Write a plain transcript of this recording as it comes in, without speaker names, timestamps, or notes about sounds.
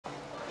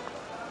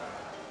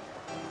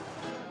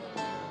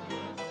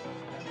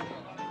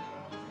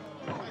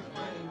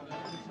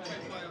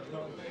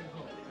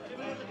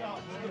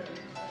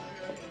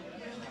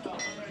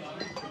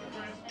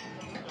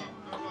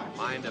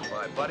Mind if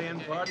I butt in,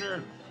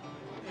 partner?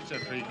 It's a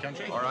free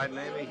country. All right,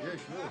 Navy? Yeah,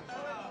 sure.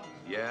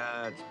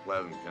 Yeah, it's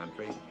pleasant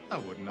country. I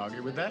wouldn't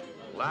argue with that.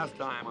 Last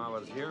time I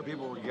was here,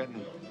 people were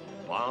getting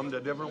bombed a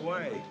different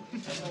way.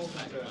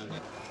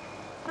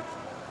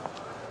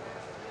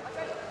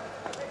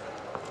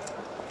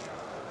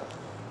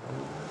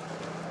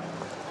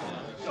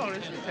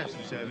 Doris, let's have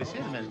some service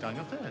here. The men's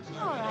dining upstairs.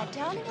 All right,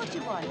 darling, what do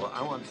you want? Well,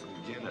 I want some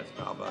Guinness.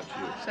 How about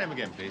you? Same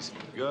again, please.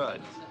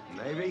 Good.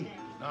 Navy?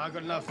 No, I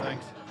got enough,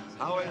 thanks.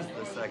 How is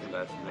the second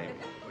best Navy?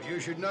 Well, you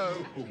should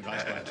know. Oh,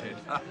 nice one, Ted.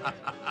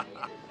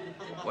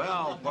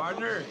 Well,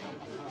 partner,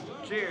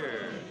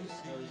 cheers.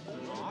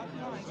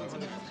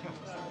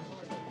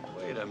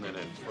 Wait a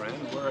minute, friend.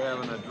 We're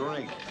having a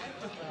drink.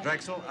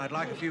 Drexel, I'd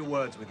like a few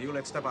words with you.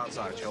 Let's step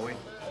outside, shall we?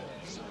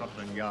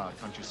 Scotland Yard,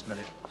 can't you smell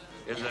it?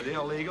 Is it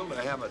illegal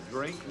to have a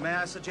drink? May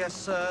I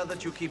suggest, sir,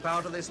 that you keep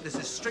out of this? This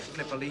is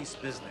strictly police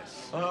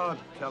business. Oh,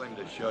 tell him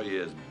to show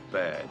you his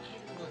badge.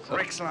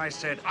 Drexel, I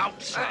said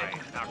outside.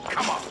 Now,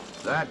 come on.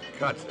 That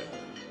cuts it.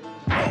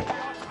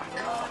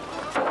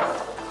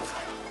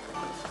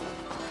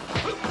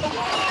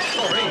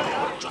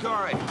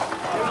 Sorry.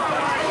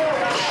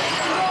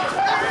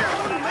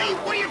 Hey,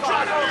 what are you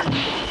trying to do?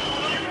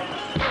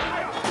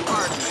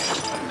 Pardon me.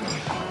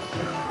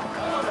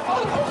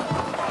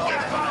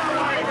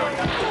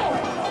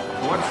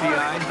 What's the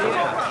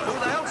idea? Who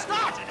the hell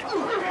started it?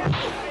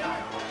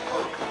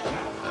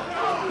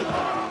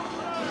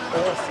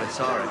 Awfully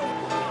sorry.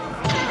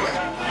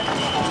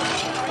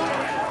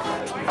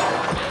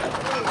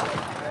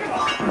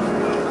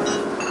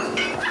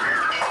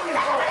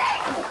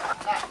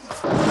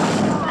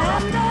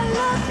 And I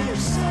love you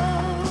so.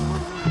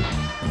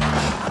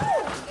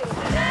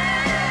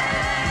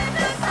 Let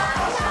the sun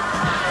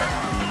shine.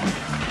 Let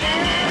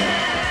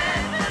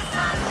the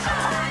sun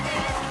shine.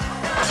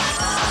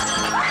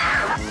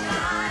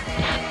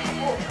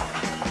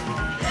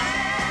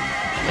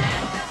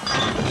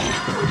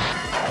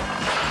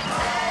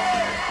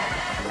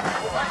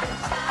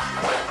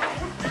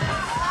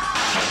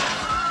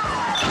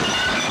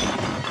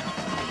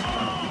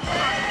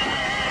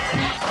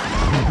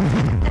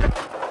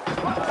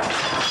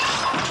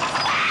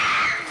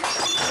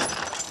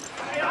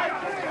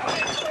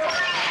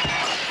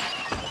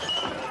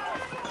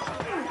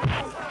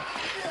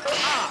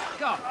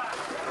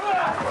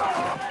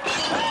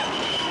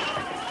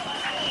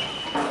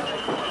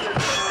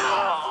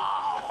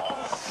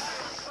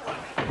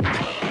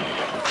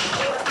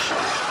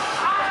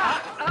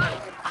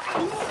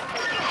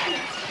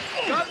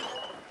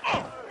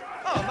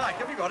 Oh, Mike,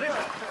 have you got him?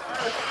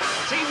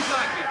 Seems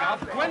likely, Gov.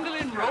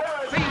 Gwendolyn Rook,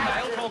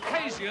 female,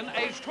 Caucasian,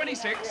 age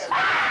 26.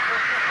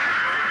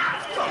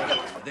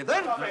 Did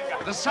then?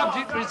 The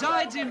subject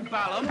resides in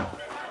Balham.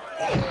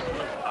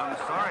 I'm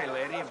sorry,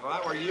 lady. If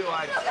I were you,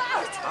 I'd...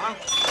 Huh?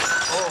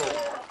 Oh.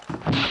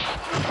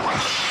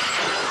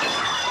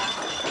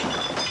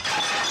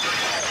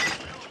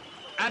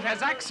 And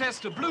has access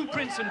to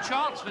blueprints and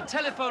charts for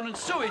telephone and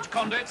sewage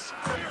conduits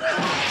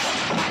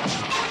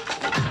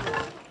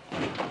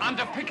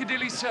under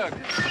Piccadilly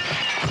Circus.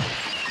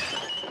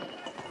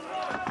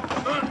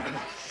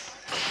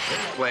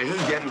 This place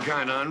is getting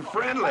kind of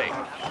unfriendly.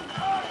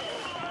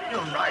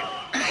 You're right.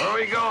 Where are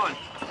we going?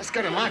 Let's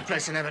go to my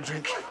place and have a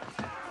drink.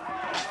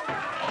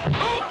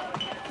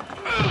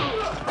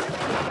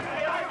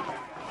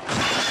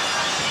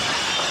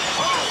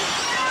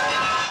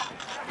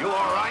 You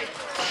all right?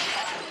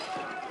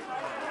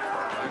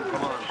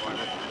 Come on,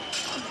 partner.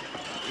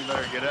 We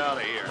better get out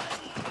of here.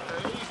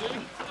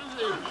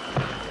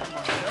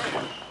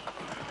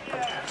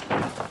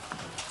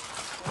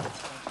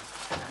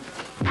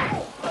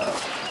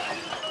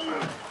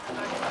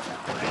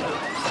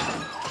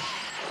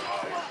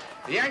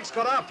 The Yanks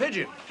got our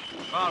pigeon.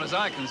 As far as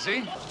I can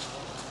see.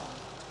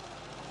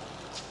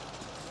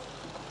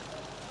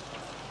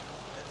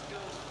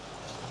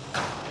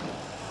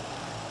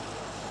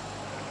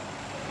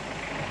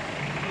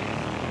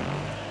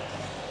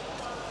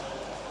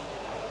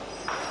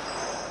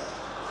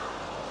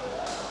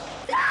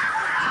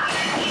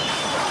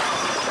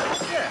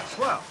 Yes,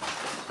 well,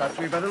 perhaps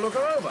we better look her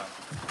over.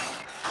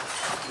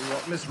 See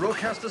what Miss Rook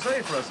has to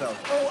say for herself.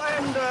 Oh,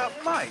 and,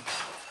 Mike,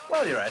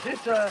 while you're at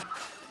it,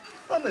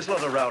 run this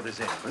lot of rowdies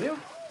in, will you?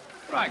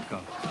 Right,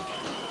 Gov.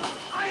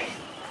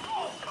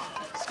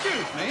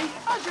 Excuse me.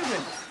 How's you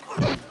been?